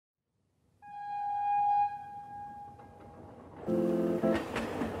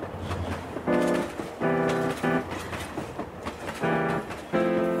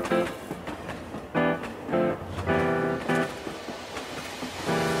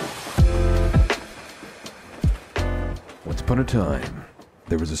upon a time,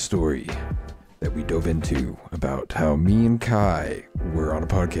 there was a story that we dove into about how me and Kai were on a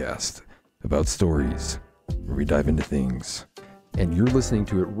podcast about stories where we dive into things. And you're listening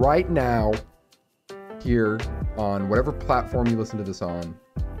to it right now here on whatever platform you listen to this on,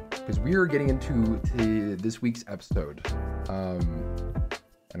 because we are getting into this week's episode.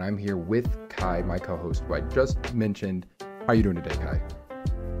 And I'm here with Kai, my co-host, who I just mentioned. How are you doing today, Kai?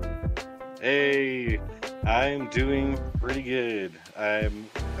 Hey, I'm doing pretty good. I'm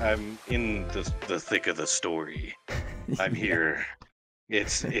in the thick of the story. I'm here.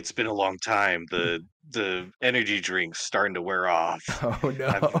 It's been a long time. The energy drink's starting to wear off. Oh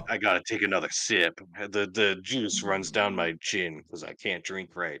no. I gotta take another sip. The juice runs down my chin because I can't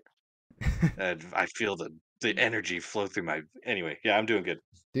drink right. And I feel the energy flow through my. Anyway, yeah, I'm doing good.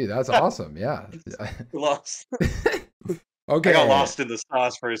 Dude, that's awesome. Yeah. Lost. Okay. I got lost in the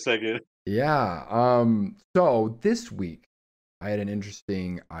sauce for a second. Yeah. So this week I had an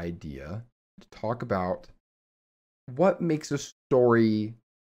interesting idea to talk about what makes a story,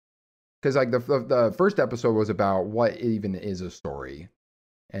 because like the first episode was about what even is a story.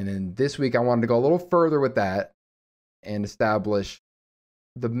 And then this week I wanted to go a little further with that and establish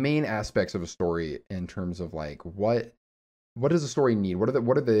the main aspects of a story in terms of like what does a story need? What are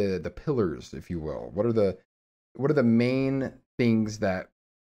the pillars, if you will? What are the main things that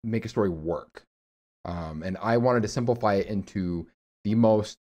make a story work? And I wanted to simplify it into the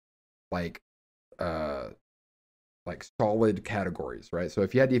most like solid categories, right? So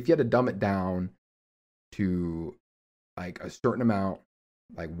if you had to dumb it down to like a certain amount,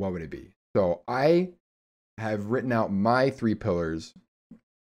 like what would it be? So I have written out my 3 pillars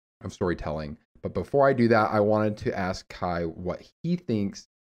of storytelling. But before I do that, I wanted to ask Kai what he thinks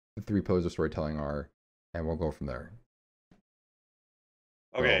the 3 pillars of storytelling are, and we'll go from there.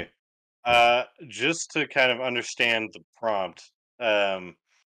 Okay. Just to kind of understand the prompt,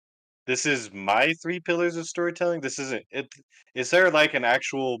 this is my 3 pillars of storytelling. This isn't it. Is there like an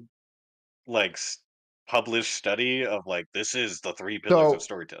actual like published study of like this is the 3 pillars of So,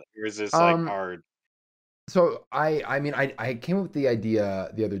 storytelling, or is this like um, our? so I came up with the idea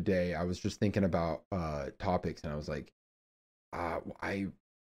the other day. I was just thinking about topics, and I was like, I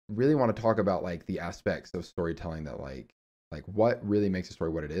really want to talk about like the aspects of storytelling that like what really makes a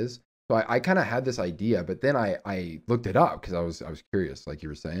story what it is. So I kind of had this idea, but then I looked it up because I was curious, like you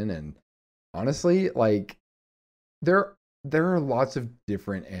were saying, and honestly, like there are lots of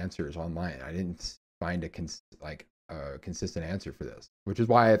different answers online. I didn't find a consistent answer for this, which is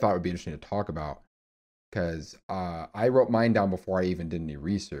why I thought it would be interesting to talk about, because I wrote mine down before I even did any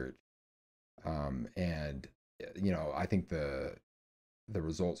research, and I think the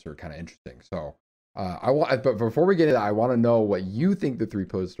results are kind of interesting. So but before we get into that, I want to know what you think the 3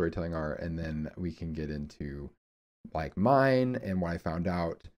 pillars of storytelling are, and then we can get into like mine and what I found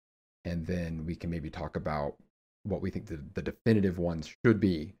out, and then we can maybe talk about what we think the definitive ones should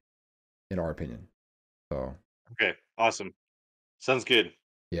be, in our opinion. So Okay, awesome, sounds good.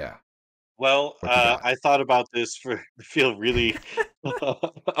 yeah, Well, what you got? I thought about this for feel really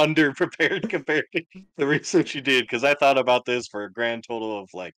underprepared compared to the research you did, because I thought about this for a grand total of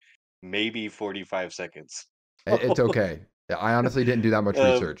like maybe 45 seconds. It's okay. Yeah, I honestly didn't do that much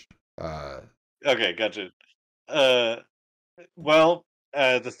um, research. Uh, okay, gotcha. Uh, well,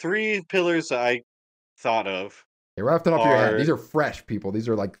 the 3 pillars that I thought of they were off the top of your head. are These are fresh, people. These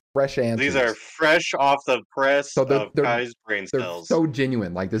are like fresh these are answers. fresh off the press So of Kai's brain they're cells. so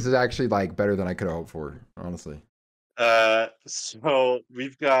genuine. Like this is actually like better than I could have hoped for, honestly. So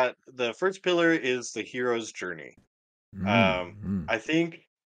we've got the first pillar is the hero's journey. Mm. I think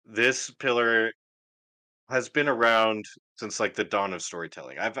this pillar has been around since like the dawn of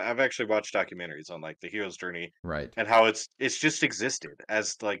storytelling. I've actually watched documentaries on like the hero's journey Right. and how it's just existed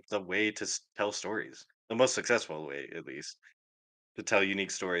as like the way to tell stories, the most successful way at least to tell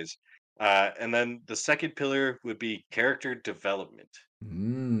unique stories. And then the second pillar would be character development.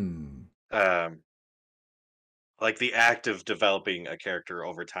 Mm. Um, like the act of developing a character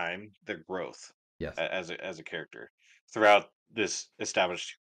over time, their growth Yes. as a character throughout this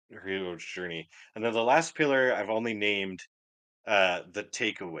established hero's journey. And then the last pillar I've only named the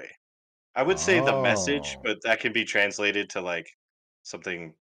takeaway. I would say the message, Oh, but that can be translated to like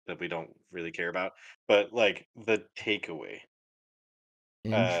something that we don't really care about. But like the takeaway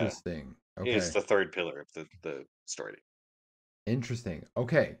uh, interesting. is Okay. the third pillar of the story. Interesting.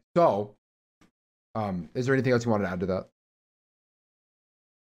 Okay. So, is there anything else you wanted to add to that?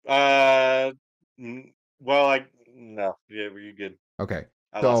 Uh, well, I no, yeah, were you good? Okay.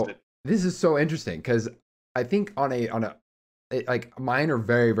 I lost So it. this is so interesting because I think like mine are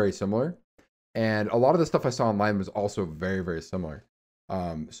very, very similar. And a lot of the stuff I saw online was also very, very similar.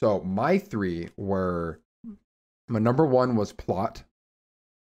 So my three were, my number one was plot,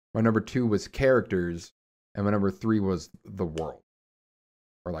 my number two was characters, and my number three was the world,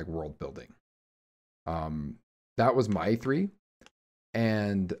 or like world building. Um, that was my three.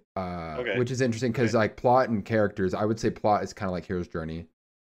 And Okay. which is interesting because Okay. like plot and characters, I would say plot is kind of like hero's journey,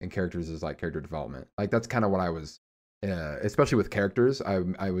 and characters is like character development. Like that's kind of what I was, especially with characters.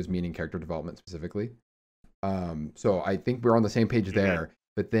 I was meaning character development specifically. So I think we're on the same page Hmm. there.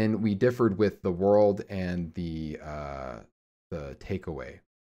 But then we differed with the world and the takeaway.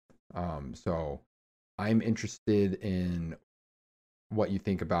 So I'm interested in what you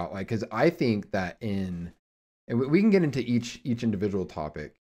think about like because I think that in and we can get into each individual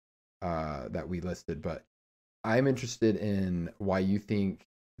topic that we listed, but I'm interested in why you think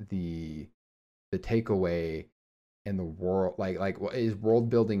the the takeaway and the world is world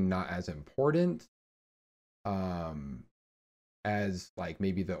building not as important um as like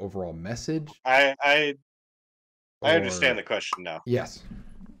maybe the overall message I understand or the question now. yes.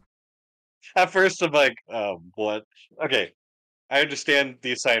 At first, I'm like, what? Okay, I understand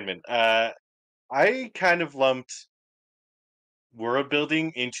the assignment. I kind of lumped world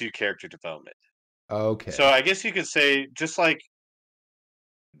building into character development. So Okay. I guess you could say just like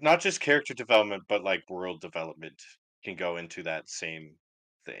not just character development, but like world development can go into that same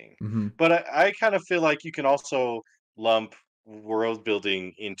thing. Hmm. But I kind of feel like you can also lump world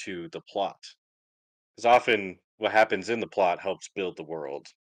building into the plot. Because often what happens in the plot helps build the world.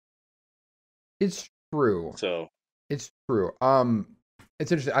 It's true. So It's true.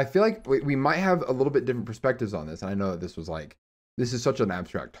 It's interesting. I feel like we might have a little bit different perspectives on this, and I know that this is such an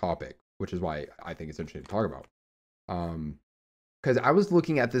abstract topic, which is why I think it's interesting to talk about. Because I was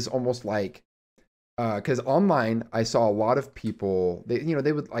looking at this almost like, because online I saw a lot of people. They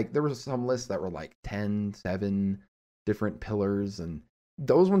would like there was some lists that were like 10, 7 different pillars, and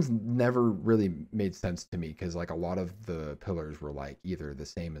those ones never really made sense to me because like a lot of the pillars were like either the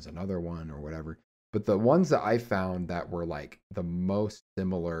same as another one or whatever. But the ones that I found that were like the most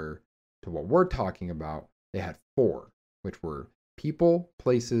similar to what we're talking about, they had four, which were people,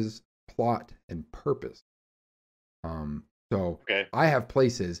 places, plot, and purpose. So okay, I have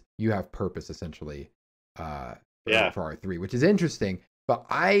places, you have purpose essentially, yeah, for our three, which is interesting. But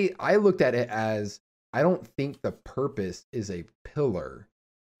I looked at it as I don't think the purpose is a pillar.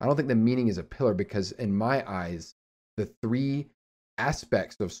 I don't think the meaning is a pillar because in my eyes, the three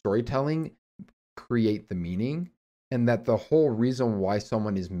aspects of storytelling create the meaning, and that the whole reason why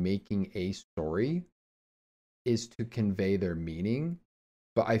someone is making a story is to convey their meaning.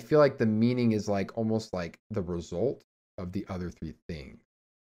 But I feel like the meaning is like almost like the result of the other three things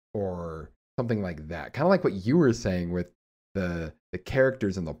or something like that. Kind of like what you were saying with the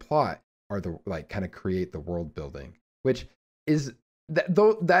characters and the plot are the like kind of create the world building, which is that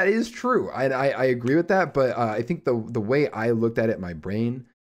though that is true. I agree with that, but I think the way I looked at it in my brain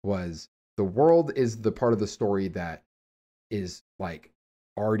was the world is the part of the story that is like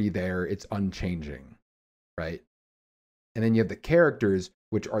already there. It's unchanging, right? And then you have the characters,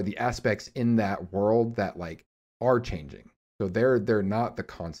 which are the aspects in that world that like are changing. So they're not the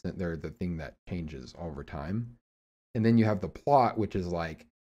constant, they're the thing that changes over time. And then you have the plot, which is like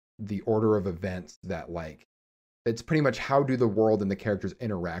the order of events that like it's pretty much how do the world and the characters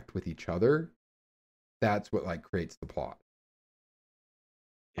interact with each other. That's what like creates the plot.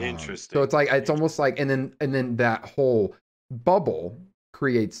 So interesting. it's like it's almost Interesting. like and then that whole bubble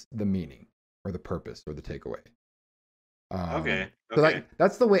creates the meaning or the purpose or the takeaway. Okay, So okay. like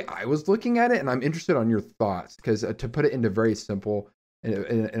that's the way I was looking at it, and I'm interested on your thoughts because to put it into very simple,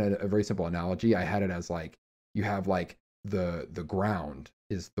 in a very simple analogy, I had it as like you have like the ground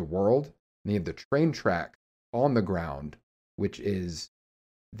is the world, and you have the train track on the ground, which is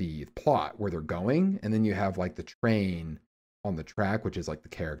the plot where they're going, and then you have like the train on the track, which is like the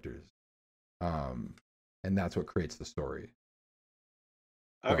characters, um, and that's what creates the story.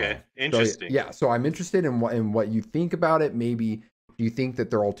 Okay, So interesting. yeah, so I'm interested in what you think about it. Maybe do you think that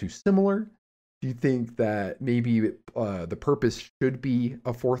they're all too similar? Do you think that maybe the purpose should be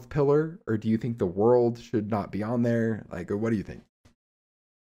a fourth pillar, or do you think the world should not be on there? Like, or what do you think?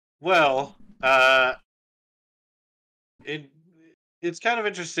 Well, it it's kind of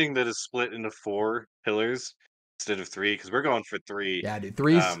interesting that it's split into four pillars instead of three because we're going for three. Yeah, dude,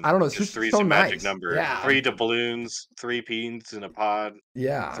 three's I don't know, it's Because just three is so a magic nice. number. Yeah, Three doubloons, three peas in a pod,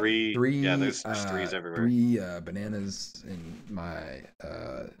 yeah, three. Yeah, there's just threes everywhere three bananas in my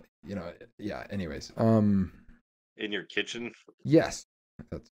yeah. Anyways, in your kitchen. yes,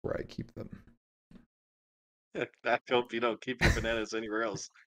 that's where I keep them. I hope you don't keep your bananas anywhere else.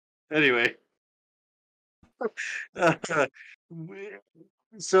 Anyway, We-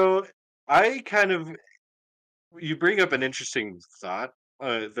 so I kind of you bring up an interesting thought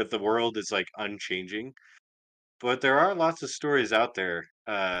that the world is like unchanging, but there are lots of stories out there.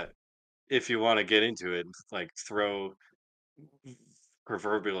 If you want to get into it, like throw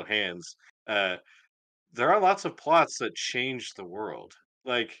proverbial hands, uh, there are lots of plots that change the world.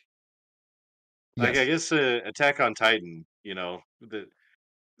 Like I Yes. guess Attack on Titan.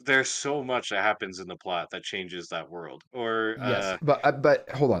 There's so much that happens in the plot that changes that world. Or Yes, but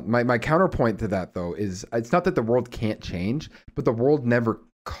hold on. My counterpoint to that though is it's not that the world can't change, but the world never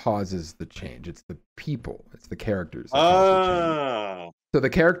causes the change. It's the people, it's the characters that cause the change. oh, So the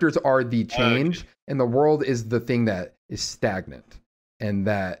characters are the okay, change, and the world is the thing that is stagnant, and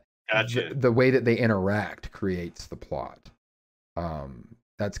that gotcha. the way that they interact creates the plot.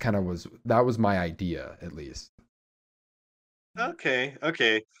 That's kind of that was my idea at least. Okay,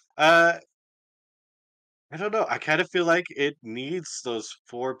 okay. Uh, I don't know. I kind of feel like it needs those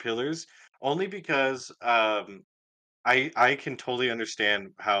four pillars only because I can totally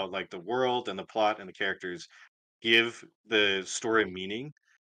understand how like the world and the plot and the characters give the story meaning.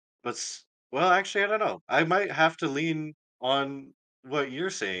 But well, actually, I don't know. I might have to lean on what you're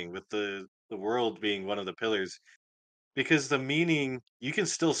saying with the world being one of the pillars because the meaning you can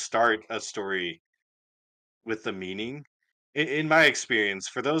still start a story with the meaning. In my experience,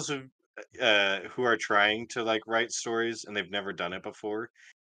 for those of who are trying to like write stories and they've never done it before,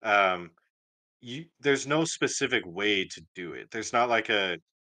 um, there's no specific way to do it. There's not like a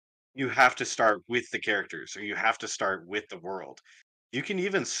you have to start with the characters or you have to start with the world. You can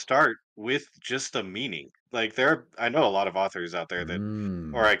even start with just the meaning. Like I know a lot of authors out there that,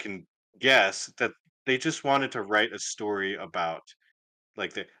 or Mm, I can guess that they just wanted to write a story about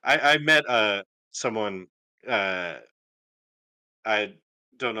like I met someone uh I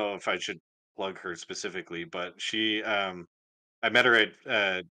don't know if I should plug her specifically, but I met her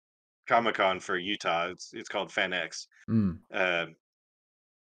at Comic Con for Utah. It's called FanX. mm, Um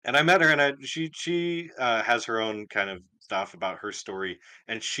and I met her, and she has her own kind of stuff about her story,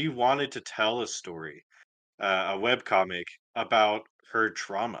 and she wanted to tell a story, a web comic about her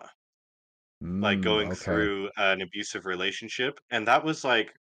trauma, like going okay. through an abusive relationship, and that was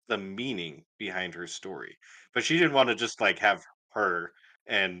like the meaning behind her story. But she didn't want to just like have her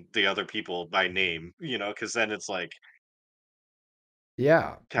and the other people by name, because then it's like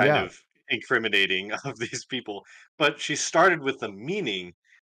Yeah, kind yeah. of incriminating of these people, but she started with the meaning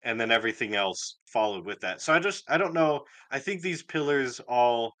and then everything else followed with that. So I don't know. I think these pillars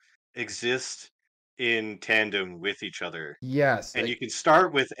all exist in tandem with each other. Yes. And you can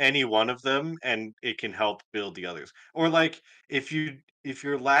start with any one of them and it can help build the others. Or like if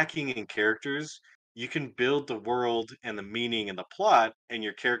you're lacking in characters, you can build the world and the meaning and the plot and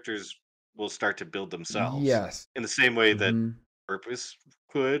your characters will start to build themselves Yes. in the same way that Mhm. purpose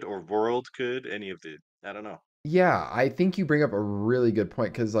could or world could, any of the I don't know. Yeah, I think you bring up a really good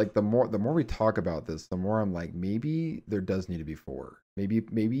point because like the more we talk about this, the more I'm like maybe there does need to be four.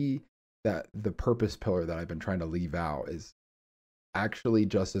 Maybe that the purpose pillar that I've been trying to leave out is actually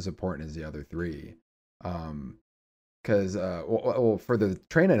just as important as the other three. Um, because for the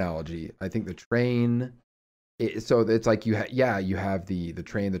train analogy, I think the train so it's like yeah, you have the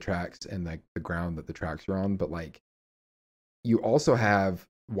train, the tracks, and like the ground that the tracks are on, but like you also have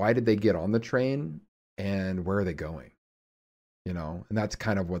why did they get on the train and where are they going? And that's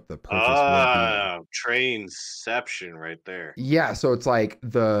kind of what the purpose would be. Ah, trainception right there. Yeah, so it's like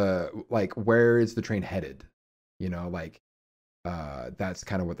where is the train headed? Like that's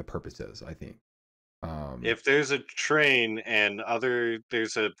kind of what the purpose is, I think. Um If there's a train and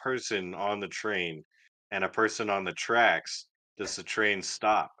there's a person on the train and a person on the tracks, does the train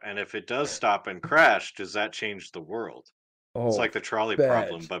stop? And if it does stop and crash, does that change the world? It's oh, like the trolley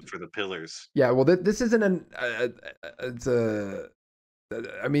problem, bet. but for the pillars. Yeah, well this isn't an it's a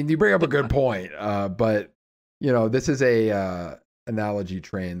I mean, you bring up a good point. But this is a analogy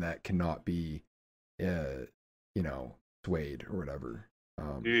train that cannot be uh swayed or whatever.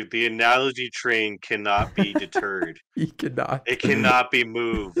 Dude, the analogy train cannot be deterred. He cannot. It cannot be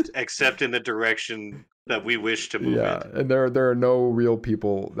moved except in the direction that we wish to move Yeah, it. and there are no real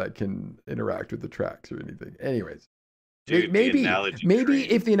people that can interact with the tracks or anything. Anyways, Dude, the analogy maybe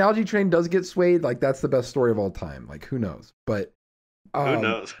train. if the analogy train does get swayed, like that's the best story of all time. Like who knows? But Who um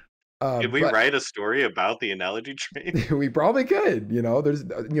knows? Can we but write a story about the analogy train? we probably could. There's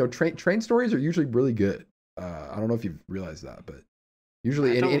train stories are usually really good. I don't know if you've realized that, but I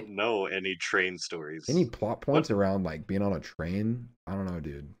usually don't know any train any stories. plot What points around like being on a train, I don't know,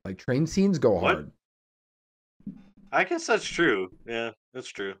 dude. Like train scenes go what? hard. I guess that's true. Yeah. That's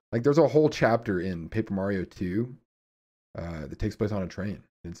true. Like there's a whole chapter in Paper Mario 2 that takes place on a train.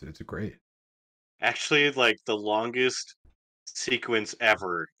 It's great. Actually, like the longest sequence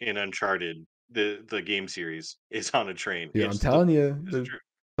ever in Uncharted, the game series, is on a train. Dude, I'm It's the telling you, it's there's true.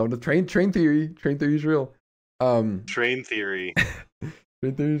 so the train theory is real. Um, Train theory.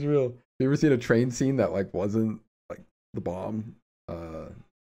 train theory is real. Have you ever seen a train scene that like wasn't like the bomb? Uh,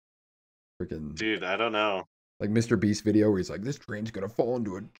 freaking Dude, I don't know. like Mr. Beast video where he's like, this train's gonna fall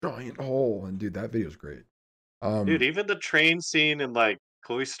into a giant hole, and dude, that video's great. Dude, Um, even the train scene in like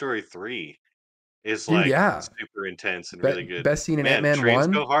Toy Story 3 is dude, like yeah, super intense and really good. best scene in Ant Man, Man trains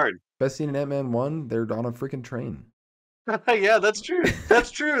go one. hard. Best scene in Ant Man one. They're on a freaking train. Yeah, that's true.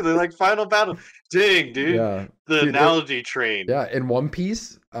 That's true. They're like final battle. Dang, dude. Yeah, The dude. analogy train. Yeah, in One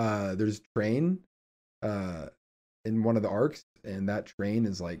Piece, there's train, uh, in one of the arcs, and that train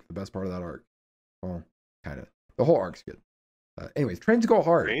is like the best part of that arc. Well, kind of. The whole arc's good. Anyways, trains go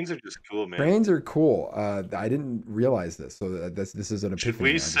hard. Trains are just cool, man. Trains are cool. I didn't realize this, so this is an Should epiphany we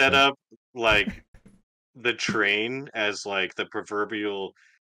I just set had. up like the train as like the proverbial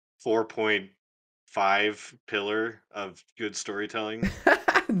 4.5 pillar of good storytelling?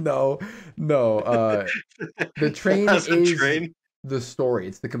 No, no. The train As a is train? the story.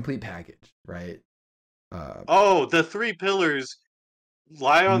 It's the complete package, right? Uh, Oh, the three pillars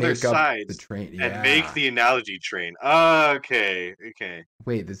lie on their make up the sides train. and make Yeah. the analogy train. Okay, okay.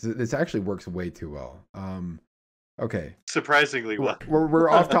 Wait, this actually works way too well. Okay, Surprisingly well. we're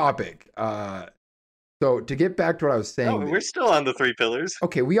off topic. So to get back to what I was No, saying, we're still on the three pillars.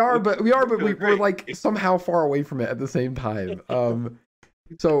 okay, we are, but we are, We're but doing we're great. like somehow far away from it at the same time.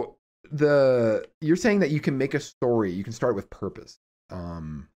 So you're saying that you can make a story, you can start with purpose.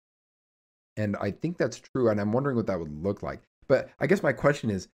 And I think that's true, and I'm wondering what that would look like. But I guess my question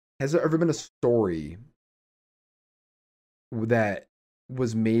is, has there ever been a story that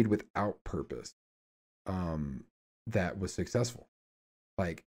was made without purpose, um, that was successful?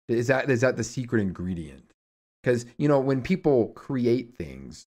 Like, is that the secret ingredient? Because when people create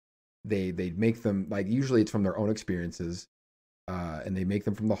things, they make them like usually it's from their own experiences, and they make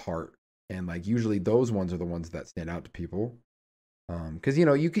them from the heart, and like usually those ones are the ones that stand out to people. Because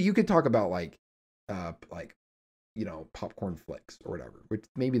you could talk about like popcorn flicks or whatever, which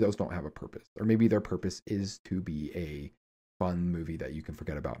maybe those don't have a purpose, or maybe their purpose is to be a fun movie that you can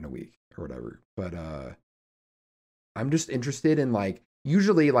forget about in a week or whatever. But I'm just interested in like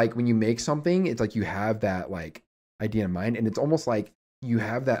usually like when you make something, it's like you have that like idea in mind, and it's almost like you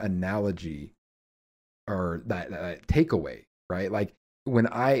have that analogy or that takeaway, right? Like when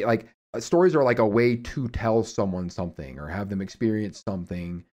I like stories are like a way to tell someone something or have them experience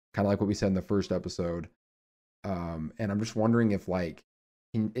something, kind of like what we said in the first episode. And I'm just wondering if like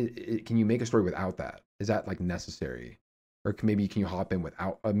can you make a story without that? Is that like necessary, or maybe can you hop in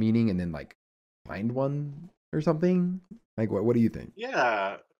without a meaning and then like find one or something? Like what do you think?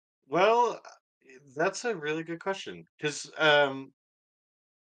 Yeah. Well, that's a really good question because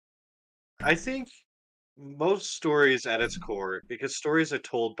I think most stories at its core, because stories are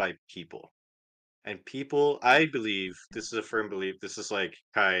told by people, and people, I believe, this is a firm belief, this is like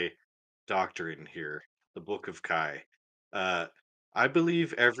Kai doctrine here, the Book of Kai. Uh, I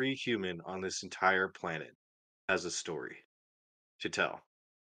believe every human on this entire planet has a story to tell,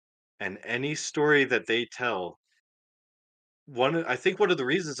 and any story that they tell, I think one of the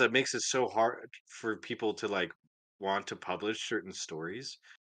reasons that makes it so hard for people to like want to publish certain stories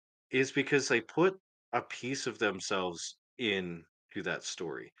is because they put a piece of themselves into that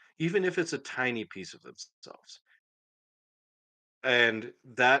story, even if it's a tiny piece of themselves. And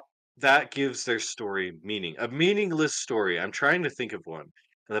that gives their story meaning. A meaningless story, I'm trying to think of one.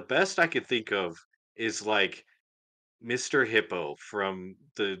 And the best I could think of is like Mr. Hippo from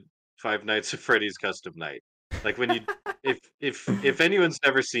the Five Nights at Freddy's Custom Night. Like when you if anyone's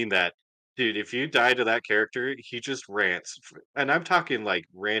never seen that, dude, if you die to that character, he just rants. And I'm talking like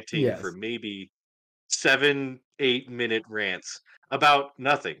ranting for Yes. maybe 7, 8-minute rants about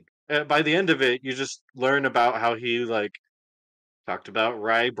nothing. By the end of it, you just learn about how he like talked about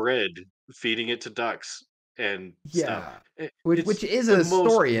rye bread, feeding it to ducks and stuff. Yeah. It, Which it's is the a most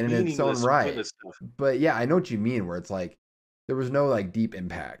story in its own meaningless and right. pointless stuff. But yeah, I know what you mean where it's like there was no like deep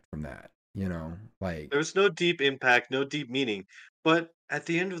impact from that, Like There's no deep impact, no deep meaning. But at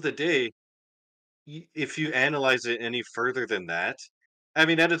the end of the day, if you analyze it any further than that, I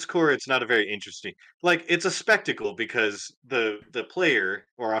mean, at its core, it's not a very interesting. Like, it's a spectacle because the player,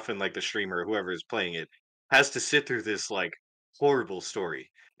 or often like the streamer, whoever is playing it, has to sit through this like horrible story,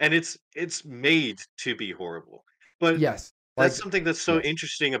 and it's made to be horrible. But yes. That's Like, something that's so yes.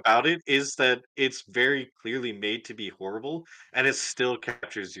 interesting about it is that it's very clearly made to be horrible, and it still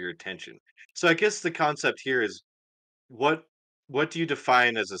captures your attention. So I guess the concept here is what what do you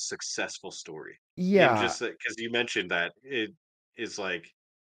define as a successful story? In Yeah. just because you mentioned that it is like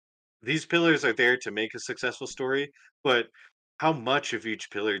these pillars are there to make a successful story, but how much of each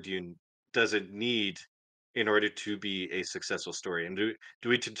pillar does it need in order to be a successful story? And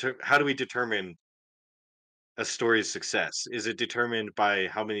how do we determine a story's success? Is it determined by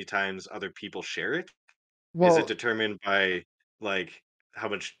how many times other people share it? Is it Well, determined by like how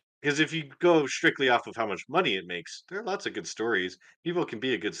much? Because if you go strictly off of how much money it makes, there are lots of good stories. People can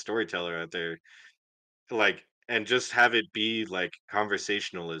be a good storyteller out there, like, and just have it be like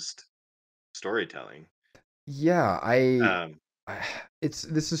conversationalist storytelling. yeah, Um, I it's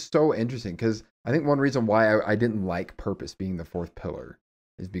this is so interesting because I think one reason why I didn't like purpose being the fourth pillar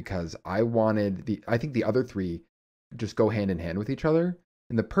is because I think the other three just go hand in hand with each other,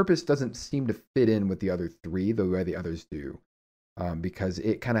 and the purpose doesn't seem to fit in with the other three the way the others do, because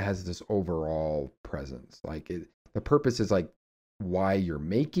it kind of has this overall presence. The purpose is like why you're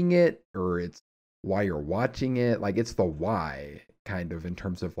making it, or it's why you're watching it. Like it's the why kind of in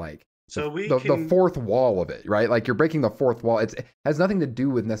terms of like so we the can, fourth wall of it, right? Like you're breaking the fourth wall. It has nothing to do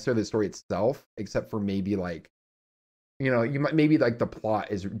with necessarily the story itself, except for maybe like you might maybe like the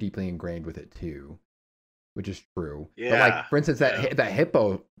plot is deeply ingrained with it too, which is true. But yeah, like for instance, yeah. that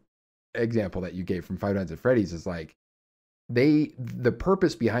hippo example that you gave from Five Nights at Freddy's is like the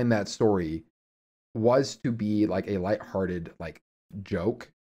purpose behind that story was to be like a lighthearted like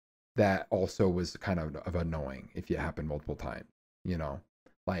joke that also was kind of annoying if it happened multiple times, you know?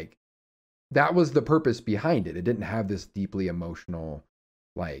 Like that was the purpose behind it. It didn't have this deeply emotional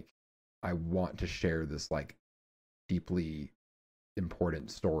like I want to share this like deeply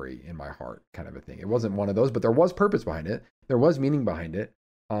important story in my heart kind of a thing. It wasn't one of those, but there was purpose behind it. There was meaning behind it.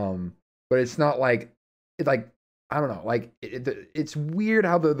 But it's not like it like I don't know, like it's weird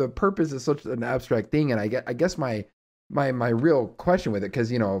how the purpose is such an abstract thing. And I guess my real question with it,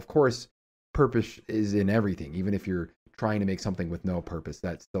 because of course, purpose is in everything. Even if you're trying to make something with no purpose,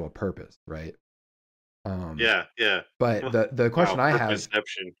 that's still a purpose, right? Um, Yeah, yeah. but the question Wow, I have,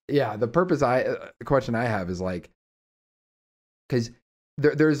 purposeception. yeah, the question I have is like because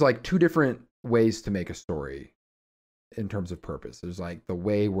there's like two different ways to make a story in terms of purpose. There's like the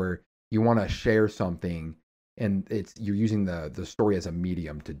way where you want to share something and you're using the story as a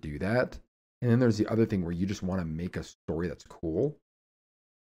medium to do that. And then there's the other thing where you just want to make a story that's cool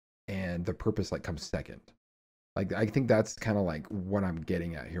and the purpose like comes second. Like I think that's kind of like what I'm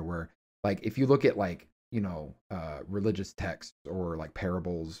getting at here where like if you look at like, religious texts or like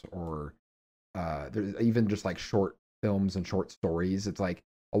parables or there's even just like short films and short stories. It's like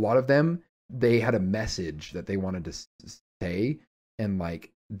a lot of them they had a message that they wanted to say, and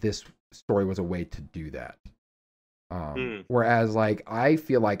like this story was a way to do that. Hmm. Whereas like I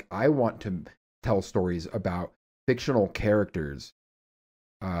feel like I want to tell stories about fictional characters,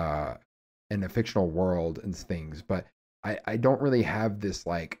 uh, in a fictional world and things, but I don't really have this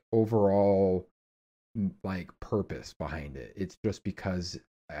like overall like purpose behind it. It's just because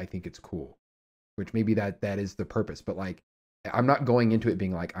I think it's cool, which maybe that is the purpose. But like, I'm not going into it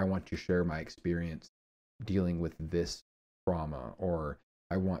being like, I want to share my experience dealing with this trauma, or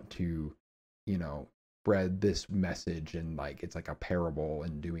I want to, spread this message and like it's like a parable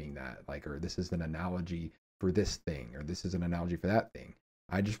in doing that, like, or this is an analogy for this thing, or this is an analogy for that thing.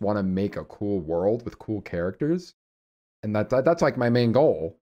 I just want to make a cool world with cool characters, and that's like my main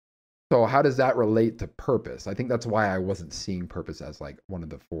goal. So how does that relate to purpose? I think that's why I wasn't seeing purpose as like one of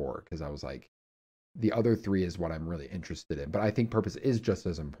the four, because I was like, the other three is what I'm really interested in. But I think purpose is just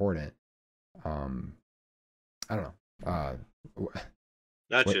as important. Um, I don't know. What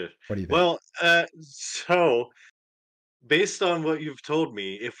Gotcha. what do you think? Well, so based on what you've told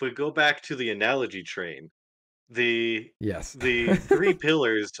me, if we go back to the analogy train, the Yes. the three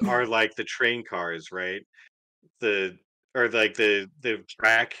pillars are like the train cars, right? The or like the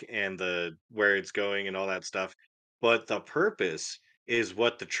track and the where it's going and all that stuff. But the purpose is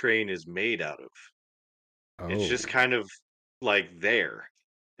what the train is made out of. It's just Oh, kind of like there.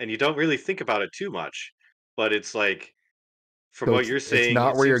 And you don't really think about it too much, but it's like from so what it's you're it's saying,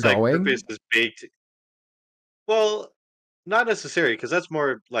 not it where you're seems like purpose going. is baked. Well, not necessarily, because that's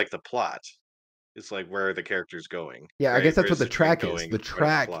more like the plot. It's like where are the characters going, Yeah, I guess right? that's what Where's the the train track is. going The is part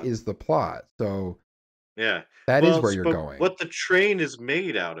of the track plot. is the plot. So Yeah. that is Well, where you're but going. what the train is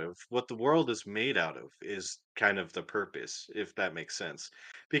made out of, what the world is made out of, is kind of the purpose, if that makes sense.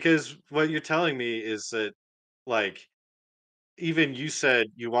 Because what you're telling me is that, like, even you said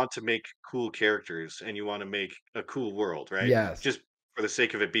you want to make cool characters and you want to make a cool world, right? Yes. Just for the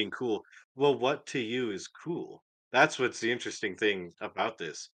sake of it being cool. Well, what to you is cool? That's what's the interesting thing about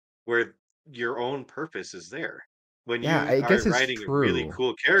this, where your own purpose is there. When Yeah, you I are guess it's writing a really true.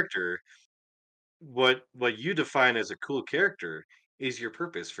 cool character, what you define as a cool character is your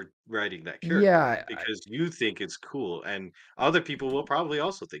purpose for writing that character Yeah, because you think it's cool and other people will probably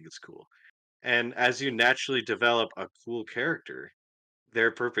also think it's cool. And as you naturally develop a cool character,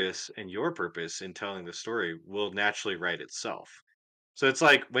 their purpose and your purpose in telling the story will naturally write itself. So it's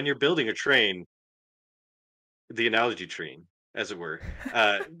like when you're building a train, the analogy train, as it were,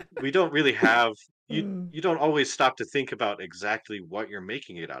 uh, we don't really have Mm. you don't always stop to think about exactly what you're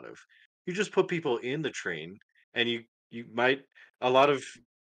making it out of. You just put people in the train and you might a lot of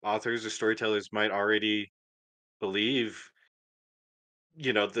authors or storytellers might already believe,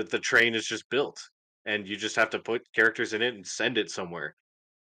 that the train is just built and you just have to put characters in it and send it somewhere.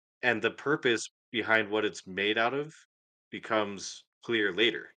 And the purpose behind what it's made out of becomes clear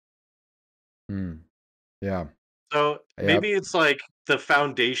later. Mm. Yeah. So Yep. maybe it's like the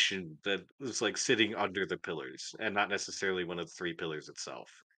foundation that is like sitting under the pillars and not necessarily one of the three pillars itself.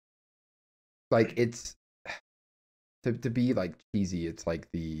 Like it's to be like cheesy, it's like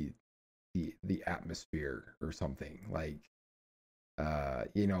the atmosphere or something. Like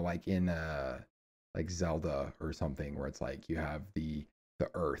like in like Zelda or something where it's like you have the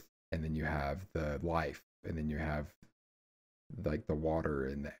earth and then you have the life and then you have like the water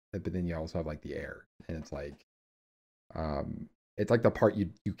and but then you also have like the air and it's like the part you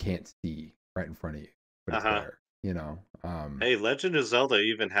can't see right in front of you, but it's Uh-huh. there, you know. Hey, Legend of Zelda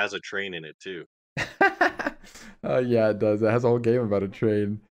even has a train in it too. Yeah, it does. It has a whole game about a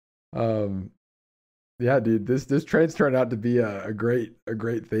train. Um, yeah, dude, this train's turned out to be a great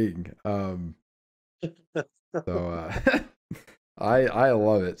thing. So I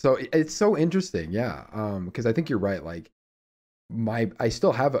love it. So it's so interesting, yeah. Because I think you're right. Like I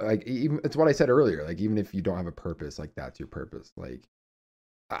still have like even it's what I said earlier. Like even if you don't have a purpose, like that's your purpose. Like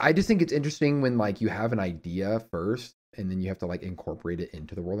I just think it's interesting when like you have an idea first and then you have to like incorporate it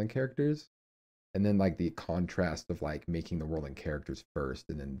into the world and characters. And then like the contrast of like making the world and characters first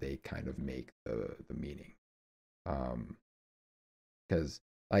and then they kind of make the meaning. Um because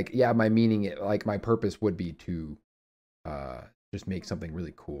like yeah, my meaning like my purpose would be to uh just make something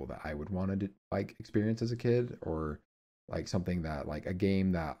really cool that I would want to like experience as a kid or like something that like a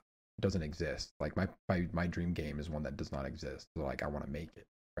game that doesn't exist. Like my dream game is one that does not exist. So like I want to make it,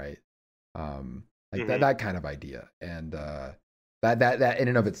 right? Like that Hmm. that kind of idea. And that in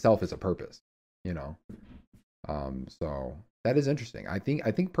and of itself is a purpose, you know. So that is interesting. I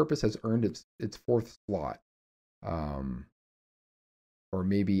think purpose has earned its fourth slot. Um or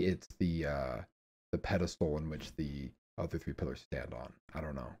maybe it's the pedestal in which the other three pillars stand on. I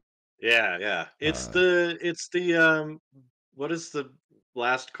don't know. Yeah, yeah. It's Uh, the what is the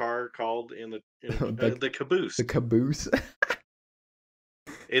last car called in like the caboose. the caboose.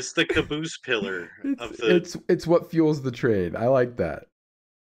 It's the caboose pillar it's of the it's it's what fuels the train. I like that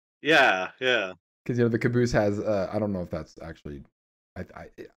yeah, yeah. because the caboose has. I don't know if that's actually. I I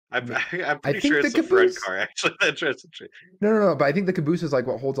I'm I'm I pretty sure think the it's the front caboose. car actually that drives the train. No. But I think the caboose is like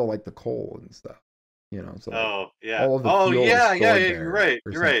what holds all like the coal and stuff. So like Oh, yeah. all of the Oh, fuel is yeah, yeah, stored yeah, you're there right,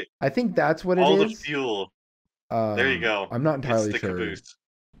 or you're something. right. I think that's what it All the is. fuel. There you go. I'm not It's entirely the sure, caboose.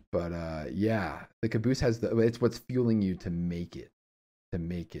 but yeah, the caboose has it's what's fueling you to make it.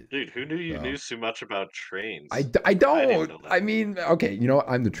 Dude, who knew you knew So so much about I, trains? I I didn't don't. know that. I mean, okay, you know what?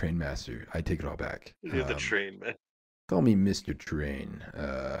 I'm the train master. I take it all back. You're the train man. Call me Mr. Train.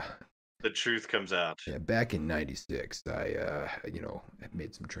 The truth comes out. Yeah, back in '96, I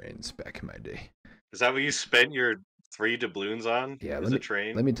made some trains back in my day. Is that what you spent your 3 doubloons on? Yeah, Was a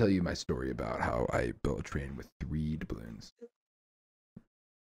train? let me tell you my story about how I built a train with 3 doubloons.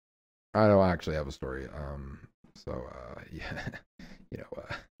 I don't actually have a story. Yeah, you know,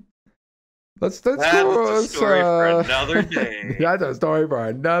 let's That's go. a story for another day. That's a story for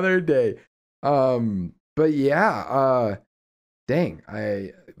another day. But yeah, dang,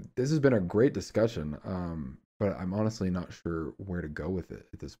 I this has been a great discussion. But I'm honestly not sure where to go with it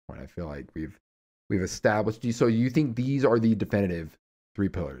at this point. I feel like we've established. So you think these are the definitive three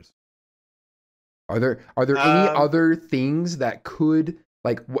pillars? Are there any Um, other things that could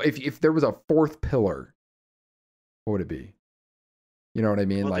like if there was a fourth pillar, what would it be? You know what I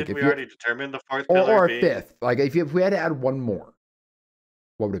mean? well, Like didn't if we you already determine the 4th pillar or a being fifth. Like if we had to add one more,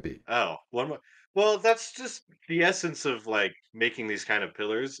 what would it be? oh, one more well, that's just the essence of, like, making these kind of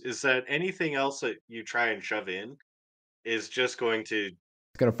pillars, is that anything else that you try and shove in is just going to,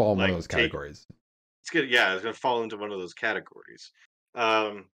 It's gonna fall in one of like, those take categories. it's gonna fall into one of those categories.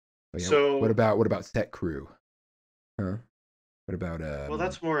 Um, Oh yeah. so What about set crew? Huh? What about well,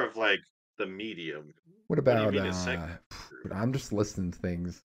 that's more of like the medium. what What do you about mean a sec but crew? I'm just listing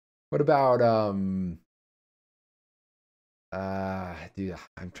things. What about dude,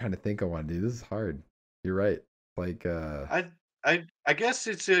 I'm trying to think of one, dude. This is hard. You're right. Like I guess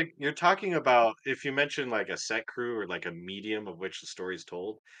it's a, you're talking about if you mention like a set crew or like a medium of which the story is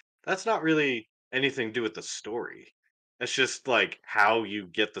told, that's not really anything to do with the story. That's just like how you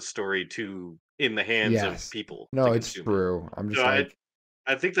get the story to in the hands of yes. people to No, it's consume it. true. I'm So just like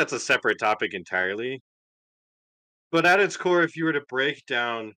I think that's a separate topic entirely. But at its core, if you were to break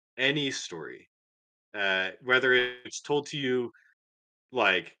down any story, whether it's told to you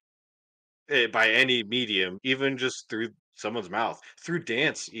like by any medium, even just through someone's mouth, through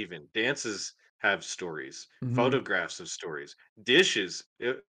dance, even dances have stories, mhm. photographs of stories, dishes.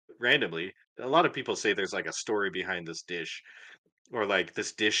 Randomly, a lot of people say there's like a story behind this dish, or like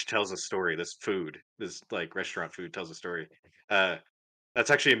this dish tells a story. This food, this like restaurant food, tells a story. Uh,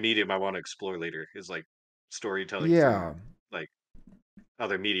 that's actually a medium I want to explore later. Is like storytelling through Yeah. like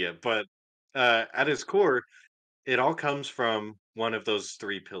other media, but at its core, it all comes from one of those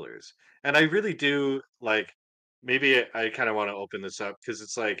 3 pillars, and I really do, like maybe I kinda wanna open this up because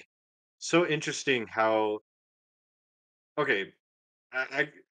it's, like, so interesting how okay,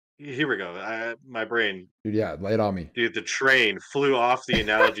 I here we go, my brain Dude, yeah, lay it on me. dude, the train flew off the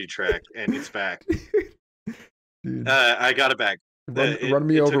analogy track, and it's back. Dude, I got it back. run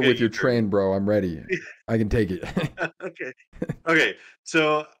me It over took a with your U-turn. train, bro. I'm ready. I can take it. Okay. Okay,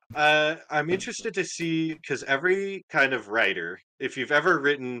 so I'm interested to see because every kind of writer, if you've ever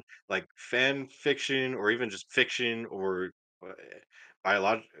written like fan fiction or even just fiction or uh,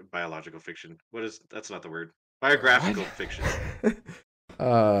 biolog- biological fiction, what is that's not the word, What? biographical fiction,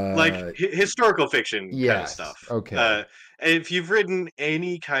 like uh historical fiction kind of yes. stuff. Okay. Uh, if you've written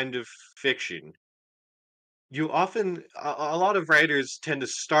any kind of fiction, you often a lot of writers tend to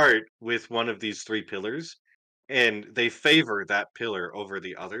start with one of these 3 pillars, and they favor that pillar over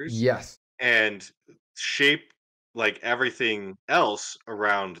the others, Yes. and shape, like, everything else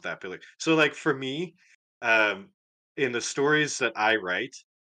around that pillar. So, like, for me, um, in the stories that I write,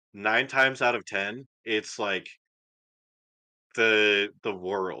 9 times out of 10, it's, like, the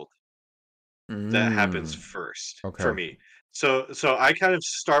world that happens Mm. first for Okay. me. So I kind of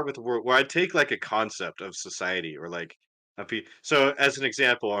start with where I take like a concept of society or like so as an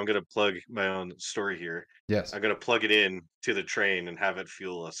example, I'm gonna plug my own story here. Yes. I'm gonna plug it in to the train and have it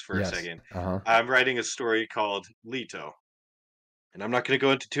fuel us for a Yes. second. Uh-huh. I'm writing a story called Leto, and I'm not gonna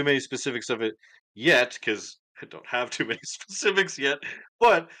go into too many specifics of it yet because I don't have too many specifics yet.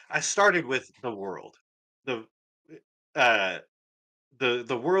 But I started with the world. The uh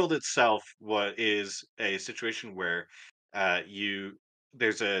the world itself what is a situation where you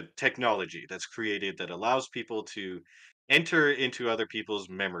there's a technology that's created that allows people to enter into other people's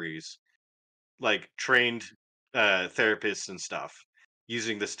memories, like trained therapists and stuff.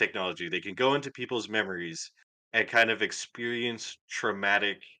 Using this technology, they can go into people's memories and kind of experience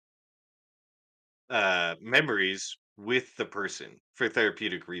traumatic memories with the person for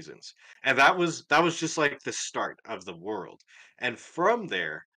therapeutic reasons. And that was just like the start of the world. And from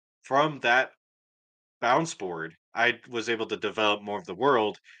there, from that bounce board, I was able to develop more of the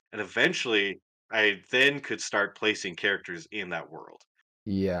world, and eventually I then could start placing characters in that world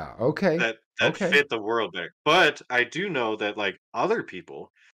Yeah. Okay. that Okay. fit the world better. But I do know that like other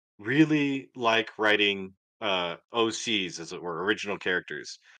people really like writing OCs, as it were, original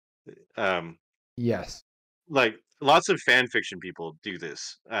characters. Um Yes. like lots of fan fiction people do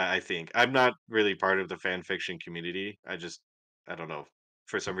this. I think I'm not really part of the fan fiction community. I don't know,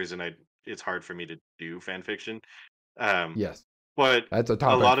 for some reason I it's hard for me to do fan fiction. Um, Yes. but That's a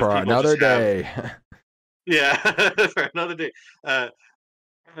a topic lot of for people just another have day. yeah, for another day. Uh,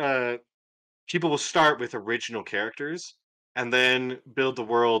 uh, People will start with original characters and then build the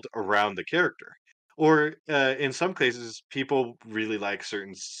world around the character. Or in some cases, people really like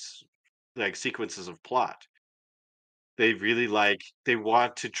certain like sequences of plot. They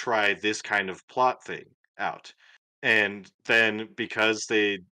want to try this kind of plot thing out. And then because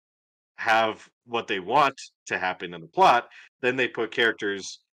they have what they want to happen in the plot, then they put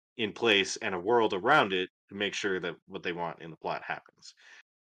characters in place and a world around it to make sure that what they want in the plot happens.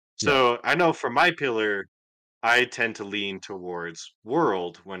 Yes. So I know for my pillar, I tend to lean towards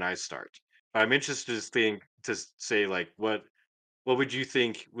world when I start. I'm interested to say like what would you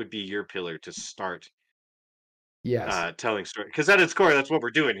think would be your pillar to start Yes. telling story? Because at its core, that's what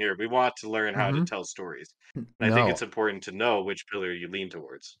we're doing here. We want to learn how to Mhm. tell stories. And I think it's No. important to know which pillar you lean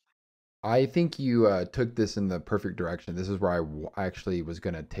towards. I think you took this in the perfect direction. This is where I actually was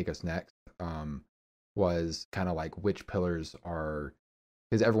going to take us next. Was kind of like which pillars are,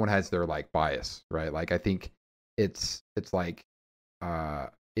 because everyone has their like bias, right? Like I think it's like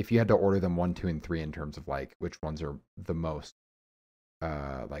if you had to order them one, two, and three in terms of like which ones are the most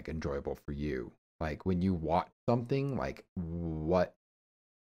like enjoyable for you. Like when you watch something, like what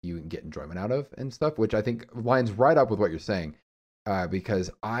you can get enjoyment out of and stuff, which I think lines right up with what you're saying.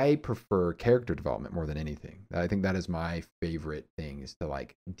 Because I prefer character development more than anything. I think that is my favorite thing, is to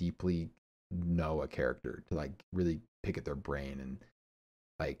like deeply know a character, to like really pick at their brain, and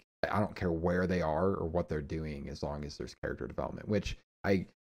like I don't care where they are or what they're doing as long as there's character development, which I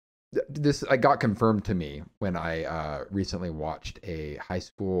got confirmed to me when I recently watched a high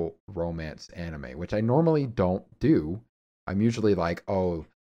school romance anime, which I normally don't do. I'm usually like, oh,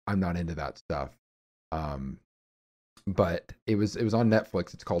 I'm not into that stuff. Um, but it was on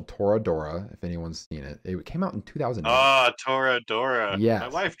Netflix. It's called Toradora. If anyone's seen it, it came out in 2008. Ah, Toradora. My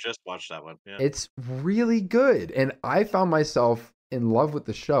Yes, wife just watched that one. Yeah. it's really good, and I found myself in love with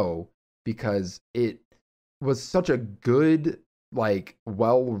the show because it was such a good, like,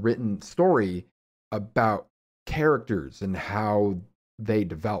 well written story about characters and how they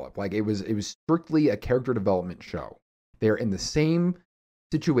develop. Like it was strictly a character development show. They're in the same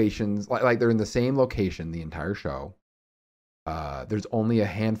situations, like they're in the same location the entire show. There's only a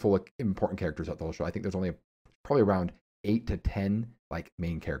handful of important characters at the whole show. I think there's only probably around 8 to 10 like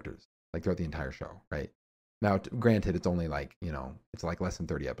main characters like throughout the entire show, right? Now, granted, it's only like, it's like less than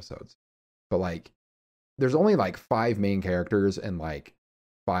 30 episodes, but like there's only like five main characters and like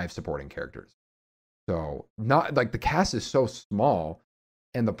five supporting characters. So not like the cast is so small,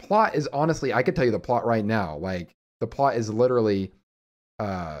 and the plot is, honestly, I could tell you the plot right now. Like the plot is literally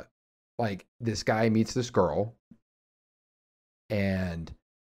uh like this guy meets this girl, and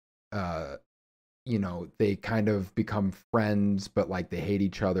uh they kind of become friends, but like they hate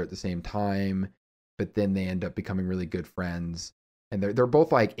each other at the same time, but then they end up becoming really good friends, and they're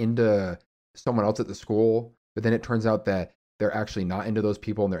both like into someone else at the school, but then it turns out that they're actually not into those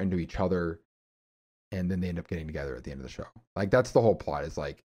people and they're into each other, and then they end up getting together at the end of the show. Like that's the whole plot, is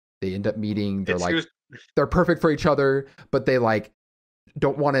like they end up meeting, they're It's like your- they're perfect for each other, but they like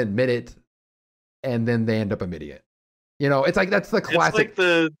don't want to admit it, and then they end up admitting it. It's like that's the it's classic. like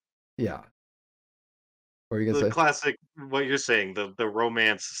the Yeah. What are you the gonna say? classic, what you're saying, the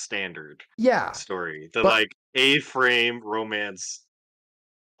romance standard Yeah. story. The But like A-frame romance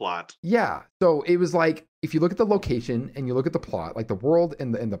plot. yeah, so it was like if you look at the location and you look at the plot, like the world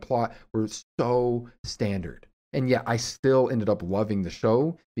and the plot were so standard. And yet I still ended up loving the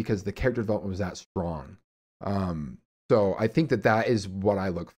show because the character development was that strong. So I think that is what I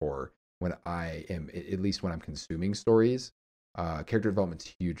look for when I am, at least when I'm consuming stories. Character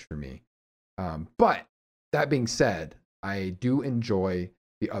development's huge for me. But that being said, I do enjoy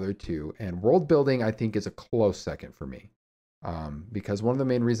the other two, and world building I think is a close second for me. Because one of the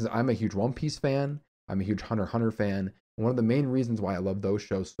main reasons, I'm a huge One Piece fan, I'm a huge Hunter x Hunter fan. And one of the main reasons why I love those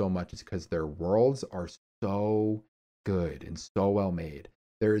shows so much is because their worlds are so good and so well made.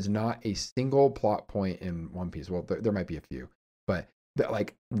 There is not a single plot point in One Piece. Well, there might be a few, but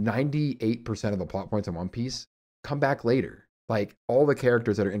like 98% of the plot points in One Piece come back later. Like all the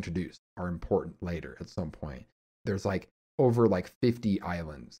characters that are introduced are important later at some point. There's like over like 50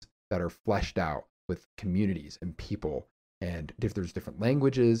 islands that are fleshed out with communities and people, and if there's different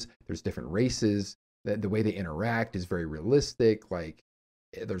languages, there's different races. The way they interact is very realistic. Like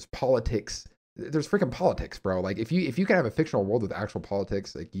there's politics. There's freaking politics, bro. Like if you can have a fictional world with actual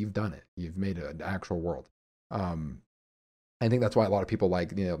politics, like you've done it. You've made an actual world. I think that's why a lot of people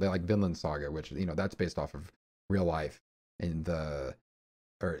like, they like Vinland Saga, which that's based off of real life, and to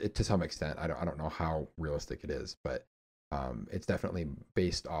some extent. I don't know how realistic it is, but it's definitely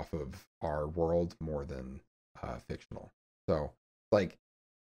based off of our world more than fictional. So like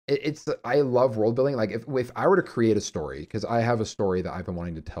I love world building. Like if I were to create a story, because I have a story that I've been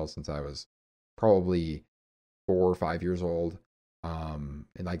wanting to tell since I was probably 4 or 5 years old. And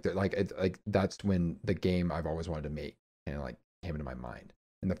like that's when the game I've always wanted to make and like came into my mind.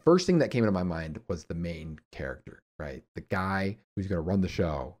 And the first thing that came into my mind was the main character, right? The guy who's going to run the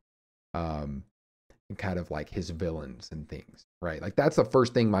show, and kind of like his villains and things, right? Like that's the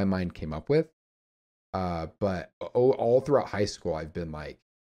first thing my mind came up with. But all throughout high school, I've been like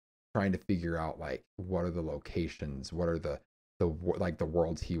trying to figure out like what are the locations, what are the like the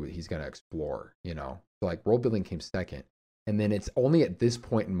worlds he's going to explore, So like world building came second, and then it's only at this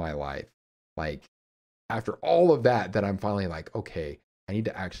point in my life, like after all of that, that I'm finally like, okay, I need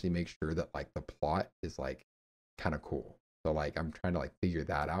to actually make sure that like the plot is like kind of cool. So like I'm trying to like figure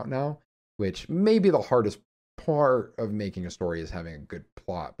that out now, which may be the hardest part of making a story is having a good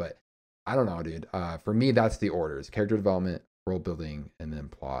plot. But I don't know, dude. For me, that's the orders: character development, world building, and then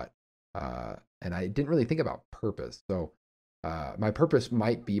plot. And I didn't really think about purpose. So my purpose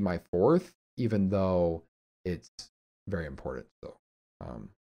might be my fourth, even though it's very important. So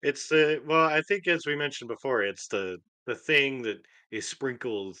It's I think as we mentioned before, it's the thing that is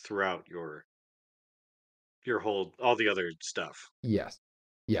sprinkled throughout your whole all the other stuff. yes,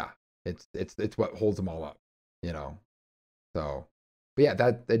 yeah, it's what holds them all up, you know. So, but yeah,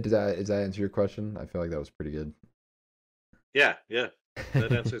 does that answer your question? I feel like that was pretty good. Yeah, yeah.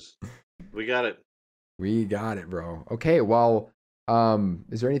 That answers. We got it. We got it, bro. Okay, well,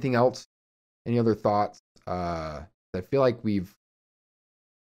 is there anything else? Any other thoughts? I feel like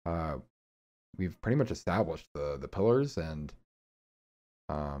uh we've pretty much established the pillars, and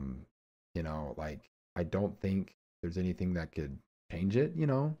you know, like I don't think there's anything that could change it, you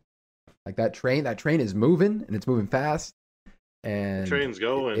know. Like that train is moving, and it's moving fast, The and train's it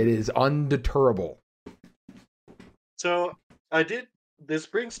going. is undeterrable. So I did. This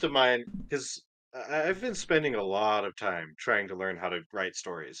brings to mind because I've been spending a lot of time trying to learn how to write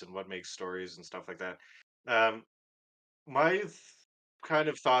stories and what makes stories and stuff like that. Um, my kind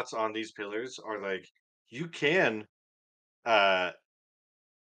of thoughts on these pillars are like you can uh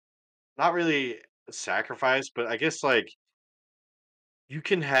not really sacrifice, but I guess like you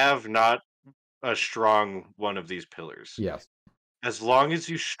can have not a strong one of these pillars Yes. as long as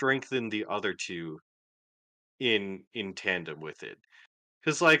you strengthen the other two in tandem with it.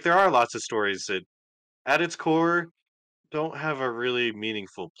 Because like there are lots of stories that at its core don't have a really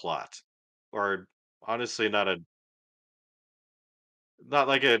meaningful plot, or honestly not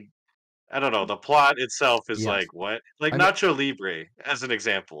like a I don't know, the plot itself is Yes. like what? Like I mean, Nacho Libre as an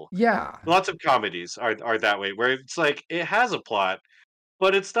example. yeah. Lots of comedies are that way where it's like it has a plot,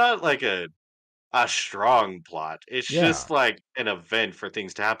 but it's not like a strong plot. It's Yeah. just like an event for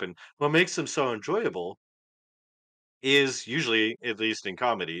things to happen. What makes them so enjoyable is usually, at least in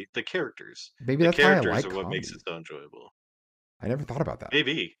comedy, the characters. Maybe The that's why I characters like are what makes it comedies. so enjoyable. I never thought about that.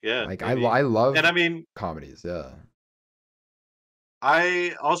 Maybe, yeah, Like maybe. I And love I mean, comedies. Yeah.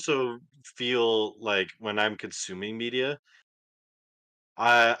 I also feel like when I'm consuming media,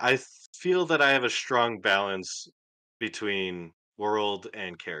 I feel that I have a strong balance between world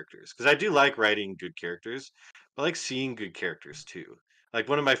and characters because I do like writing good characters. I like seeing good characters too. Like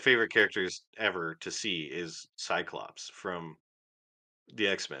one of my favorite characters ever to see is Cyclops from the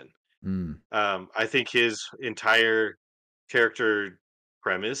X-Men. Mm. I think his entire character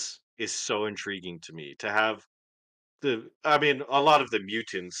premise is so intriguing to me to have I mean, a lot of the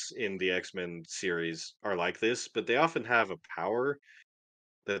mutants in the X-Men series are like this, but they often have a power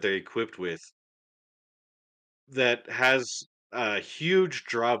that they're equipped with that has a huge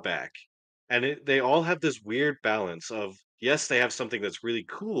drawback. And they all have this weird balance of, yes, they have something that's really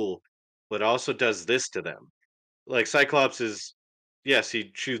cool, but also does this to them. Like Cyclops is, yes,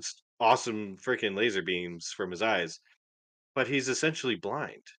 he shoots awesome freaking laser beams from his eyes, but he's essentially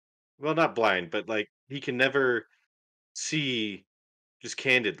blind. Well, not blind, but like he can never see just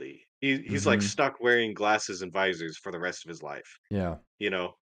candidly. He's like Mhm. stuck wearing glasses and visors for the rest of his life, Yeah. you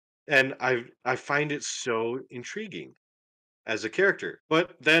know? And I find it so intriguing as a character.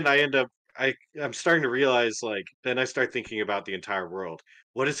 But then I'm starting to realize like then I start thinking about the entire world.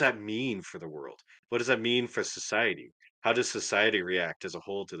 What does that mean for the world? What does that mean for society? How does society react as a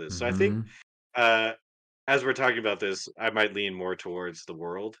whole to this? So I think Mhm. uh as we're talking about this, I might lean more towards the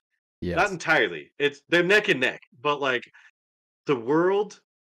world. Not Yes. entirely. It's they're neck and neck, but like the world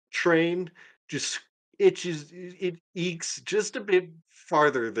train just it ekes just a bit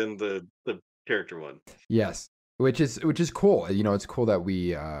farther than the character one. Yes. Which is cool. You know, it's cool that we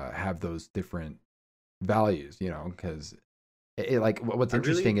have those different values, you know, because like what's I really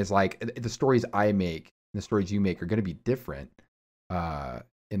interesting is like the stories I make and the stories you make are going to be different uh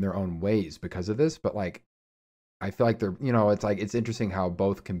in their own ways because of this, but like I feel like they're, you know, it's like it's interesting how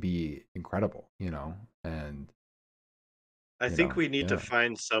both can be incredible, you know, and I you think know, we need to yeah.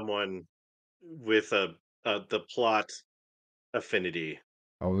 find someone with a the plot affinity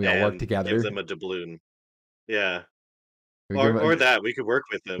Oh, we all work and give together. them a doubloon. Yeah. We give Or them, that we could work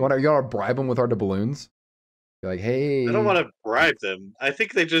with them. you want to bribe them with our doubloons? Be like, I don't hey, want to bribe them. I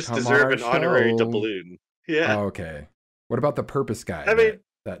think they just come on deserve our an honorary show. doubloon. Yeah. Oh, okay. What about the purpose guy I that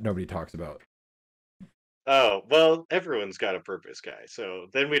mean, nobody talks about? oh, well, everyone's got a purpose guy. So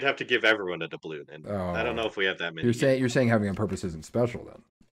then we'd have to give everyone a doubloon and I don't Oh, know if we have that you're many yet. saying having a purpose isn't special then?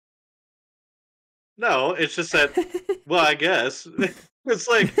 No, it's just that well, I guess. It's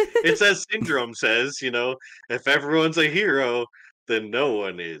like it's as Syndrome says, if everyone's a hero, then no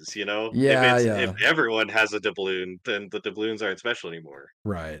one is, you know? Yeah, If yeah. everyone has a doubloon, then the doubloons aren't special anymore.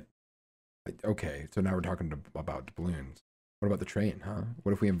 Right. Okay, so now we're talking about balloons. What about the train, huh?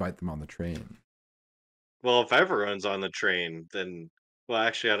 What if we invite them on the train? Well, if everyone's on the train, then well,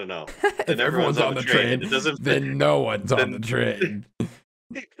 actually, I don't know. Then If everyone's everyone's on on the the train, and train, it doesn't then no one's on the then train.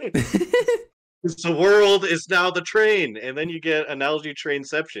 'cause the world is now the train, and then you get analogy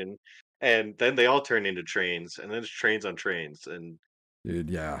trainception, and then they all turn into trains, and then it's trains on trains, and Dude,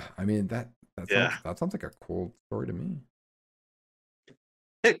 yeah. I mean yeah. that sounds like a cool story to me.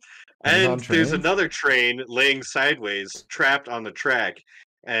 Planes on And there's trains? another train laying sideways, trapped on the track,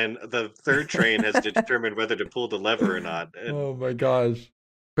 and the third train has to determine whether to pull the lever or not, and Oh my gosh.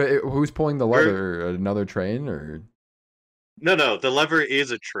 But who's pulling the we're lever? Another train or no, the lever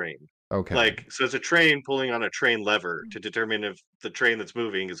is a train. okay. Like, so it's a train pulling on a train lever to determine if the train that's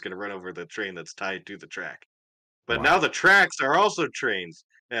moving is gonna run over the train that's tied to the track. But now Wow. the tracks are also trains.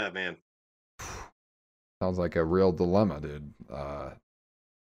 Yeah, man. Sounds like a real dilemma, dude.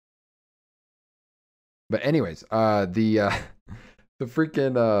 But anyways, the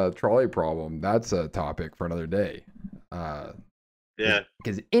freaking trolley problem, that's a topic for another day. Uh Yeah.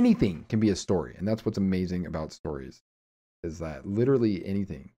 because anything can be a story, and that's what's amazing about stories is that literally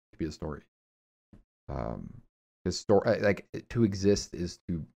anything can be a story. Because story like to exist is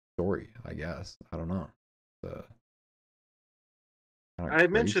to story, I guess. I don't know. Uh, kind of I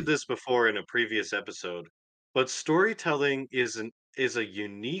mentioned crazy. this before in a previous episode, but storytelling is a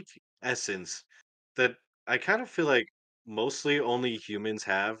unique essence that I kind of feel like mostly only humans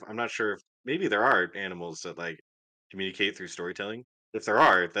have. I'm not sure if maybe there are animals that like communicate through storytelling. If there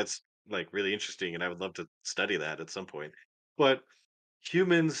are, that's like really interesting and I would love to study that at some point. But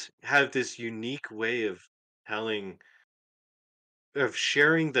humans have this unique way telling of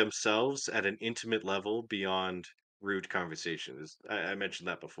sharing themselves at an intimate level beyond rude conversations. I mentioned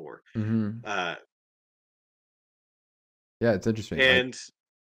that before. Hmm. Uh, Yeah, it's interesting. Like, and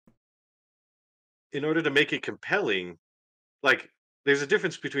in order to make it compelling, like there's a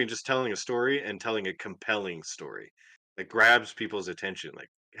difference between just telling a story and telling a compelling story that grabs people's attention, like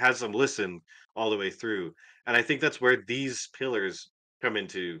has them listen all the way through. And I think that's where these pillars come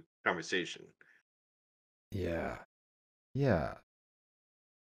into conversation. yeah, yeah,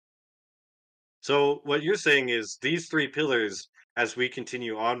 So what you're saying is these three pillars, as we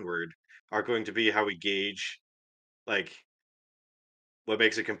continue onward, are going to be how we gauge like what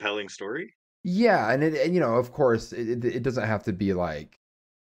makes a compelling story. yeah, and of course, it doesn't have to be like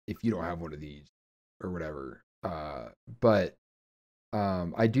if you don't have one of these or whatever. But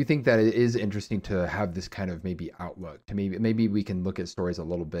I do think that it is interesting to have this kind of maybe outlook to maybe we can look at stories a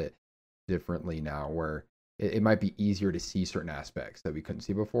little bit differently now, where it might be easier to see certain aspects that we couldn't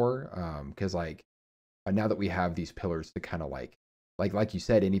see before. Because like now that we have these pillars to kind of like you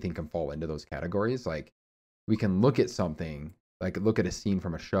said, anything can fall into those categories. Like we can look at something, like look at a scene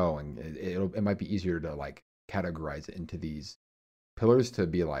from a show, and it might be easier to like categorize it into these pillars to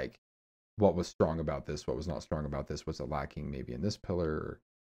be like what was strong about this, what was not strong about this, what's it lacking maybe in this pillar or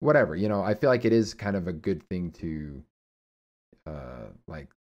whatever. I feel like it is kind of a good thing to like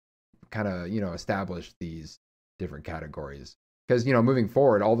kind of establish these different categories because moving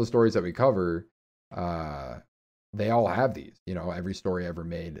forward, all the stories that we cover, uh, they all have these. Every story ever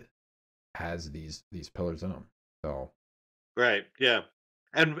made has these pillars in them. So Right. Yeah.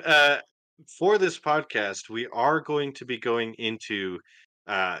 And for this podcast, we are going to be going into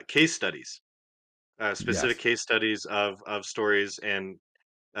case studies, specific yes, case studies of stories, and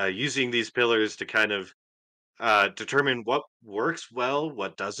using these pillars to kind of determine what works well,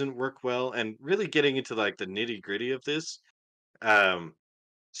 what doesn't work well, and really getting into like the nitty gritty of this, um,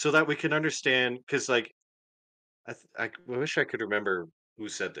 so that we can understand. Because like I wish I could remember who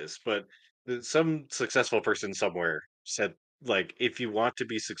said this, but some successful person somewhere said, like, if you want to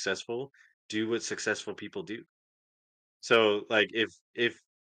be successful, do what successful people do. So, like,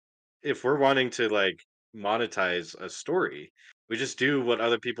 if we're wanting to like monetize a story, we just do what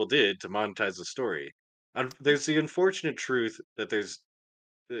other people did to monetize the story. There's the unfortunate truth that there's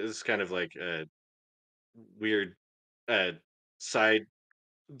kind of like a weird uh, side.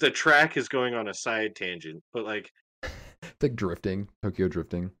 The track is going on a side tangent, but like it's like drifting, Tokyo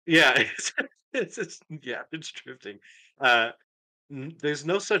drifting. yeah, yeah, it's drifting. Uh, there's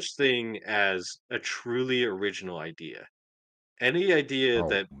no such thing as a truly original idea. Any idea Oh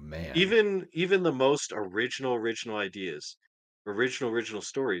that man, even the most original ideas, original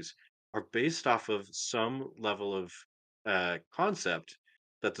stories are based off of some level of concept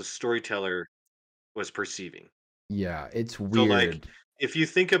that the storyteller was perceiving. yeah, it's So like weird. if you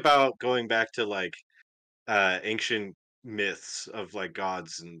think about going back to like ancient myths of like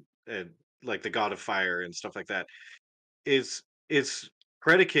gods and like the god of fire and stuff like that is it's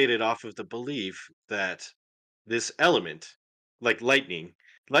predicated off of the belief that this element, like lightning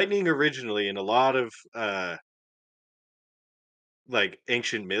originally in a lot of like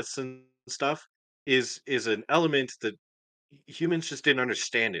ancient myths and stuff is an element that humans just didn't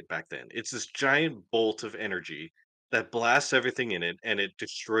understand it back then. It's this giant bolt of energy that blasts everything in it and it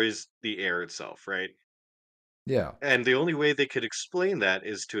destroys the air itself, right? Yeah. And the only way they could explain that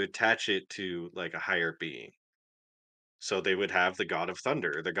is to attach it to like a higher being. So they would have the god of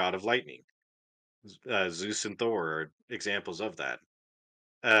thunder, the god of lightning. Zeus and Thor are examples of that.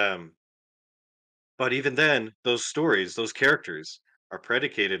 Um, but even then, those stories, those characters are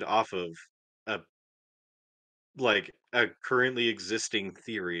predicated off of a like a currently existing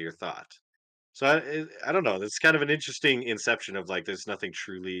theory or thought. So I don't know. That's kind of an interesting inception of like there's nothing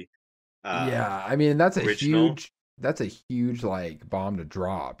truly uh Yeah, I mean, original. that's a huge like bomb to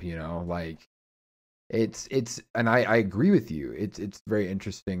drop, like and I agree with you. It's very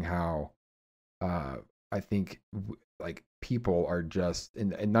interesting how uh I think like people are just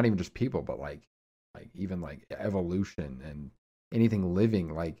and not even just people, but like even like evolution and anything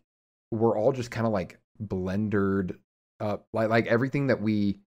living, like we're all just kind of like blendered up, like everything that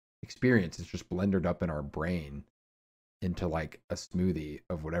we experience is just blended up in our brain into like a smoothie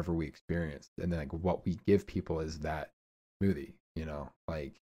of whatever we experienced, and then like what we give people is that smoothie,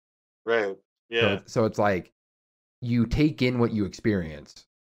 like Right. so Yeah. so it's like you take in what you experience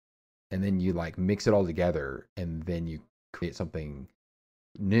and then you like mix it all together and then you create something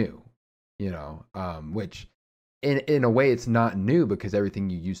new, which in a way it's not new because everything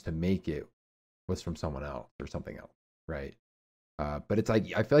you used to make it was from someone else or something else, right? But it's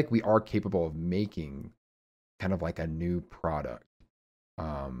like I feel like we are capable of making kind of like a new product,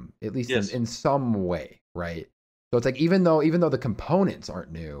 at least in, Yes. in some way, right? So it's like even though the components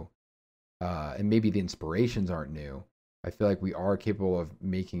aren't new, and maybe the inspirations aren't new, I feel like we are capable of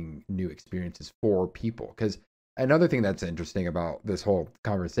making new experiences for people. Because another thing that's interesting about this whole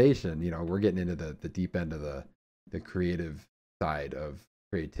conversation, we're getting into the deep end of the creative side of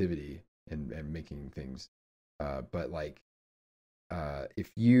creativity and making things. But like,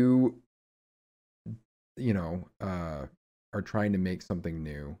 if are trying to make something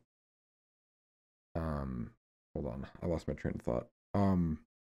new, um, hold on, I lost my train of thought.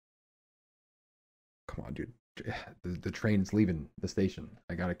 Come on, dude. The train's leaving the station.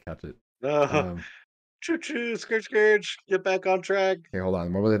 I gotta catch it. Uh, Um, choo choo, skirt skirt, get back on track. okay, hold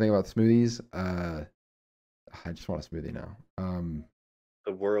on. What was I thinking about smoothies? I just want a smoothie now.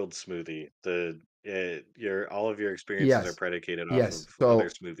 The world smoothie. Your all of your experiences are Yes, predicated off of yes. other So,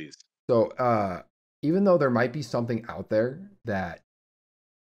 smoothies. so, even though there might be something out there that,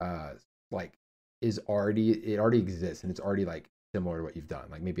 uh, like, it already exists and it's already like similar to what you've done.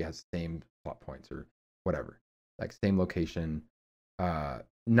 Like maybe it has the same plot points or whatever, like same location.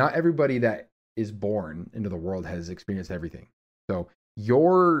 Not everybody that is born into the world has experienced everything. So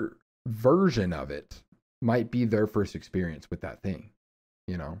your version of it might be their first experience with that thing,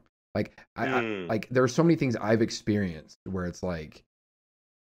 you know? Like I Hmm. like there are so many things I've experienced where it's like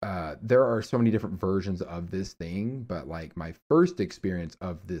there are so many different versions of this thing, but like my first experience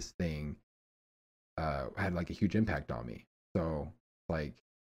of this thing had like a huge impact on me. So like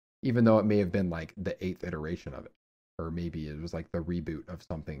even though it may have been like the eighth iteration of it, or maybe it was like the reboot of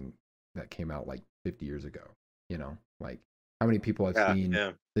something that came out like 50 years ago, like how many people have Yeah. seen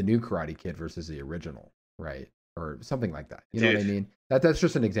Yeah. the new Karate Kid versus the original, right? Or something like that. You know what Dude, I mean? That's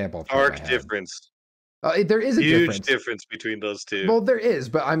just an example off the top of my stark head. difference. There is a Huge difference. difference between those two. Well, there is,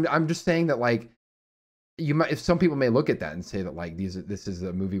 but I'm just saying that like you might if some people may look at that and say that like this is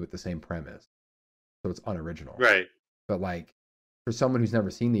a movie with the same premise, so it's unoriginal. Right. But like for someone who's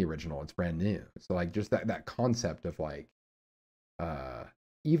never seen the original, it's brand new. So like just that concept of like uh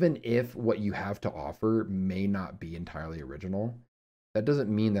even if what you have to offer may not be entirely original, that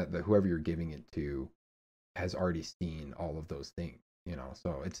doesn't mean that whoever you're giving it to has already seen all of those things,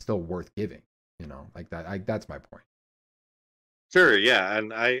 So it's still worth giving, like that. That's my point. Sure. Yeah.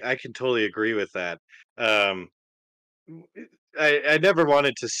 And I can totally agree with that. Um, I never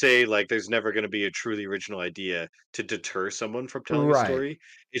wanted to say like there's never going to be a truly original idea to deter someone from telling a Right. story.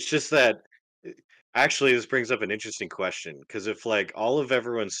 It's just that uh, actually this brings up an interesting question because if like all of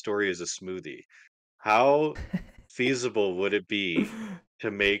everyone's story is a smoothie, how feasible would it be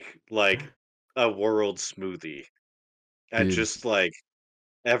to make like a world smoothie and Dude, just like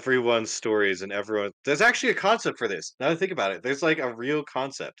everyone's stories and everyone there's actually a concept for this. Now that I think about it, there's like a real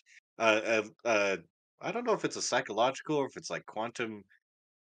concept. I don't know if it's a psychological or if it's like quantum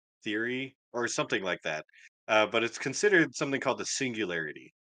theory or something like that. but it's considered something called the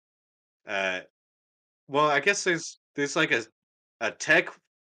singularity. Uh, well, I guess there's like a tech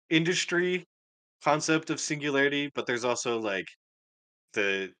industry concept of singularity, but there's also like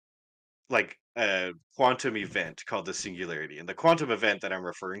the a quantum event called the singularity. And the quantum event that I'm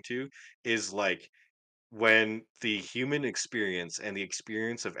referring to is like when the human experience and the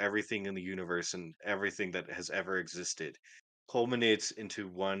experience of everything in the universe and everything that has ever existed culminates into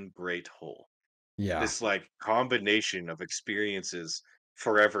one great whole. Yeah. This like combination of experiences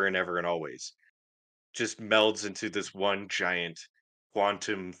forever and ever and always just melds into this one giant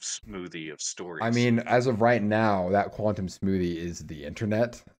quantum smoothie of I stories. mean, as of right now, that quantum smoothie is the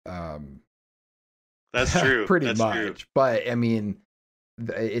internet. That's true. Pretty That's true. much. But I mean,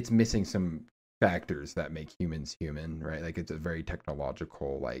 it's missing some factors that make humans human, right? Like it's a very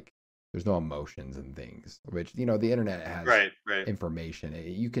technological, like there's no emotions and things, which the internet has Right, right. information.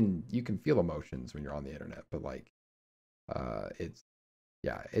 You can feel emotions when you're on the internet, but like it's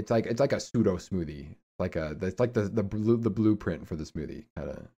yeah, it's like a pseudo smoothie. It's like the blueprint for the smoothie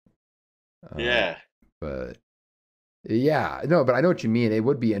kind of. Yeah. But yeah, no, but I know what you mean. It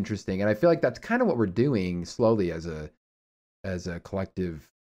would be interesting, and I feel like that's kind of what we're doing slowly as a collective,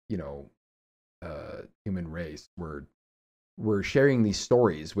 you know, human race. We're sharing these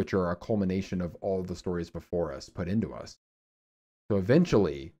stories, which are a culmination of all the stories before us put into us. So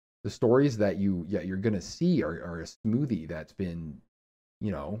eventually, the stories that you're gonna see are a smoothie that's been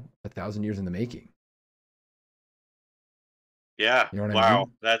 1,000 years in the making. Yeah. You know what I Wow.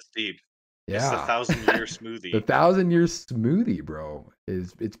 mean? That's deep. It's the Yeah. 1,000-year The smoothie. 1,000 year smoothie, bro,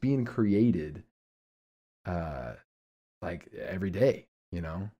 it's being created uh like every day,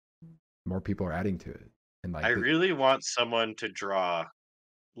 more people are adding to it. And I like really want someone to draw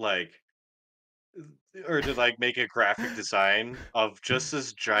like or to like make a graphic design of just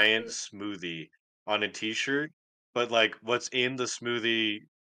this giant smoothie on a t-shirt, but like what's in the smoothie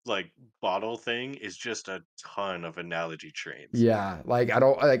like bottle thing is just a ton of analogy trains. yeah, like I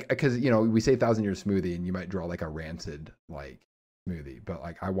don't like because we say 1,000 year smoothie and you might draw like a rancid like smoothie, but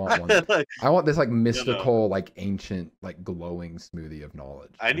like Like, I want this like no, no. mystical, like ancient, like glowing smoothie of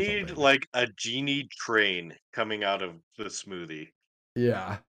knowledge I or need something. like a genie train coming out of the smoothie,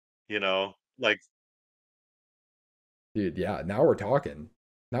 Yeah. you know? Like Dude, yeah, now we're talking.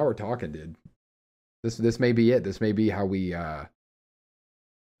 Now we're talking, dude. This may be it. This may be how we get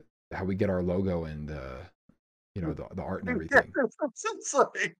our logo and the art and everything. it's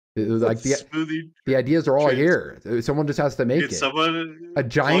like It was a like smoothie the ideas are all trains. here. Someone just has to make Did it. someone A plug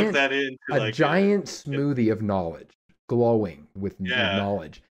giant that into a like a giant smoothie of knowledge, glowing with yeah.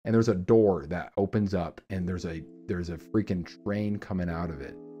 knowledge. And there's a door that opens up and there's a freaking train coming out of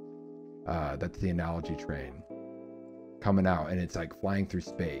it. That's the analogy train coming out, and it's like flying through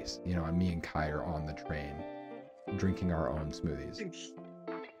space. And me and Kai are on the train drinking our own smoothies.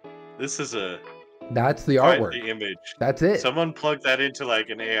 This is That's the quite artwork. the image. That's it. Someone plug that into like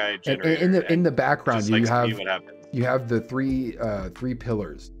an AI And in generator the and background, just like see what happens. you have the three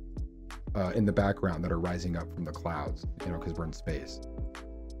pillars in the background that are rising up from the clouds. Because we're in space.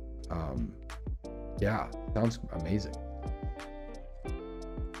 Yeah, sounds amazing.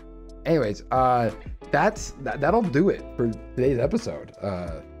 Anyways, that'll do it for today's episode.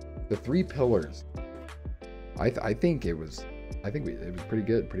 The three pillars. I think it was pretty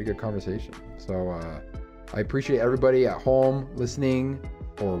good conversation. So I appreciate everybody at home listening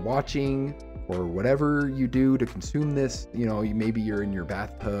or watching or whatever you do to consume this. Maybe you're in your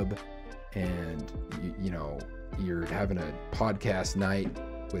bathtub and you're having a podcast night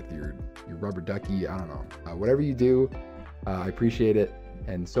with your rubber ducky. I don't know. Whatever you do, I appreciate it,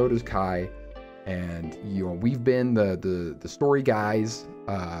 and so does Kai. And we've been the story guys.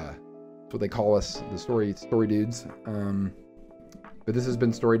 That's what they call us, the story dudes. But this has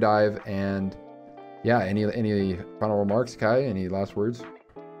been Story Dive, and yeah, any final remarks, Kai? Any last words?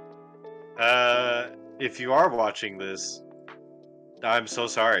 If you are watching this, I'm so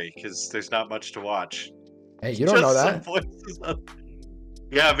sorry because there's not much to watch. Hey, you don't know Just some that. voices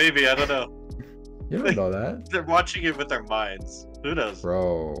yeah, maybe, I don't know. You don't know that, They're watching it with their minds. Who knows?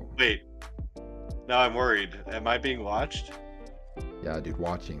 bro. Wait. Now I'm worried. Am I being watched? Yeah, dude,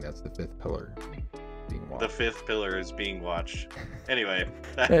 watching. That's the fifth pillar. Being watched. The fifth pillar is being watched. Anyway.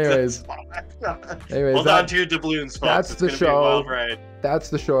 Anyways, Hold on to your doubloons, folks. That's It's the gonna be a wild show. ride. That's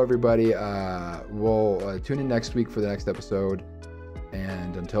the show, everybody. We'll tune in next week for the next episode.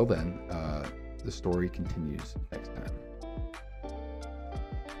 And until then, the story continues next time.